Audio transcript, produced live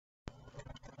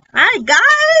Hi,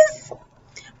 guys!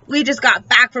 We just got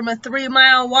back from a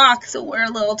 3-mile walk, so we're a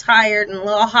little tired and a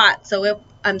little hot, so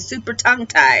I'm super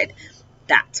tongue-tied.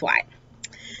 That's why.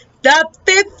 The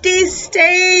 50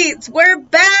 states! We're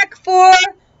back for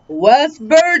West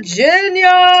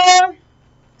Virginia!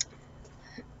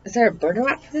 Is there a bird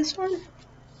route for this one?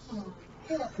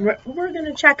 We're going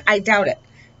to check. I doubt it,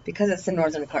 because it's the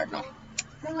northern cardinal.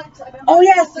 Oh,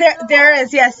 yes, there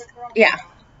is, yes. Yeah.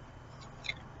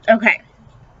 Okay.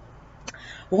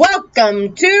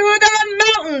 Welcome to the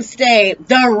Mountain State.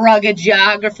 The rugged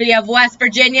geography of West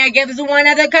Virginia gives one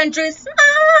of the country's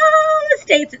smallest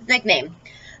states its nickname.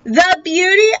 The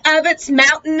beauty of its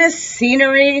mountainous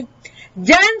scenery,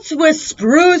 dense with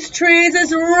spruce trees,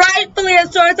 is rightfully a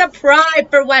source of pride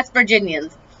for West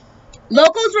Virginians.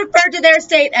 Locals refer to their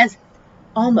state as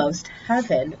almost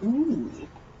heaven. Ooh.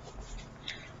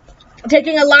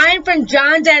 Taking a line from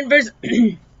John Denver's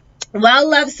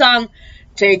well-loved song,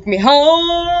 "Take Me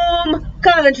Home,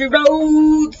 Country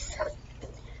Roads."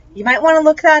 You might want to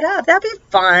look that up. That'd be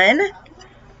fun.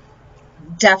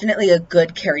 Definitely a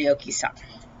good karaoke song.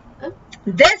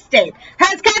 This state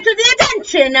has captured the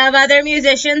attention of other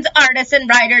musicians, artists, and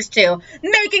writers too,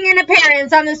 making an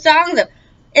appearance on the songs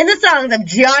of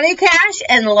Johnny Cash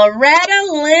and Loretta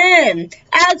Lynn,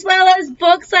 as well as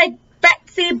books like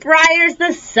Betsy Breyer's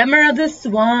The Summer of the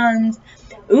Swans.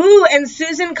 Ooh, and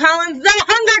Susan Collins' The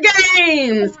Hunger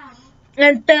Games!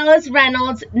 And Phyllis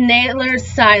Reynolds' Naylor's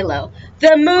Silo.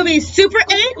 The movie Super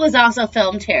 8 was also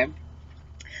filmed here.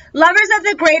 Lovers of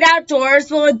the great outdoors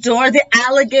will adore the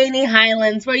Allegheny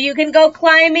Highlands, where you can go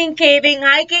climbing, caving,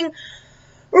 hiking,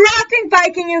 rafting,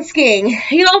 biking, and skiing.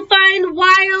 You'll find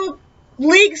wild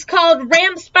leagues called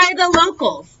ramps by the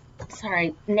locals.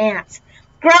 Gnats.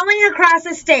 Growing across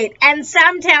the state, and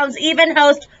some towns even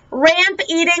host ramp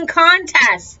eating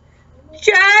contests.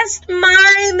 Just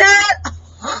mind that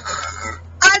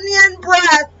onion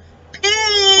breath. Pew!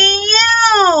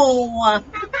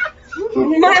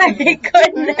 My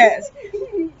goodness.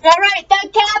 All right, the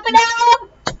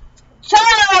capital,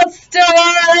 Charleston.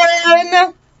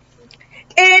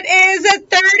 It is a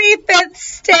 35th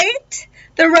state.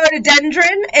 The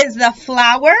rhododendron is the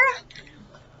flower.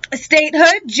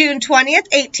 Statehood, June 20th,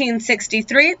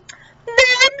 1863.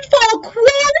 Named for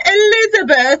Queen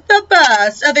Elizabeth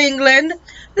I of England,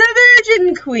 the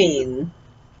Virgin Queen.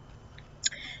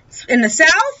 In the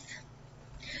south,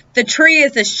 the tree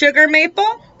is a sugar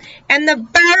maple, and the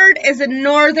bird is a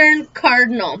northern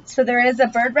cardinal. So there is a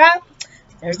bird route.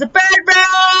 There's a bird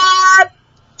route.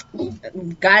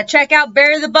 Gotta check out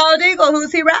Barry the Bald Eagle.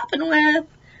 Who's he rapping with?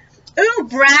 Ooh,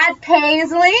 Brad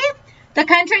Paisley, the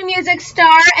country music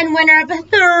star and winner of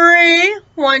 3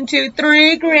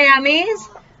 Grammys,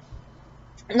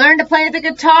 learned to play the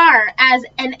guitar as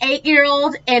an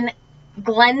 8-year-old in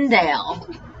Glendale.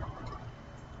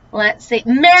 Let's see.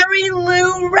 Mary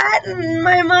Lou Retton.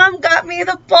 My mom got me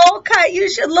the bowl cut. You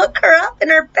should look her up in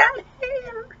her bad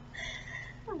hair.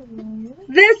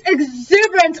 This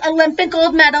exuberant Olympic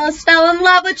gold medalist fell in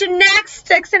love with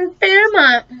gymnastics in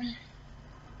Fairmont.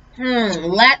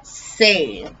 Let's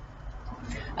see.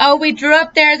 Oh, we drew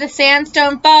up there the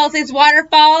Sandstone Falls. These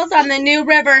waterfalls on the New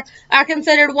River are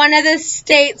considered one of the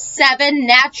state's 7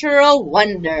 natural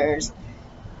wonders.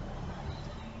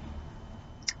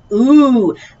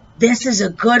 Ooh, this is a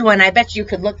good one. I bet you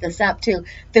could look this up, too.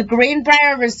 The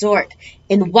Greenbrier Resort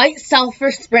in White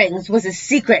Sulphur Springs was a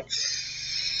secret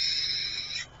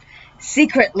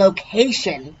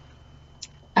location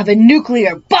of a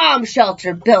nuclear bomb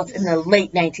shelter built in the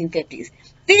late 1950s.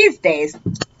 These days,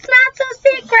 it's not so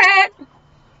secret.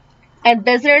 And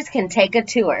visitors can take a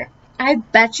tour. I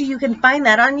bet you can find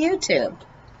that on YouTube.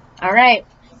 All right.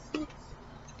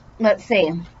 Let's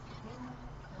see.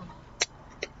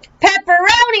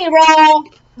 Pepperoni roll,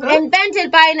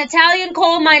 invented by an Italian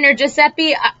coal miner,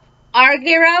 Giuseppe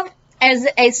Argiro, as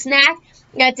a snack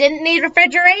that didn't need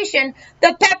refrigeration.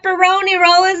 The pepperoni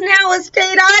roll is now a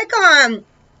state icon.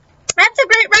 That's a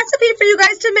great recipe for you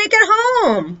guys to make at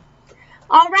home.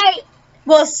 All right,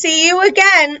 we'll see you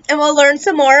again, and we'll learn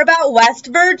some more about West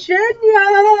Virginia.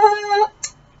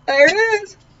 There it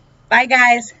is. Bye,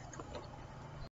 guys.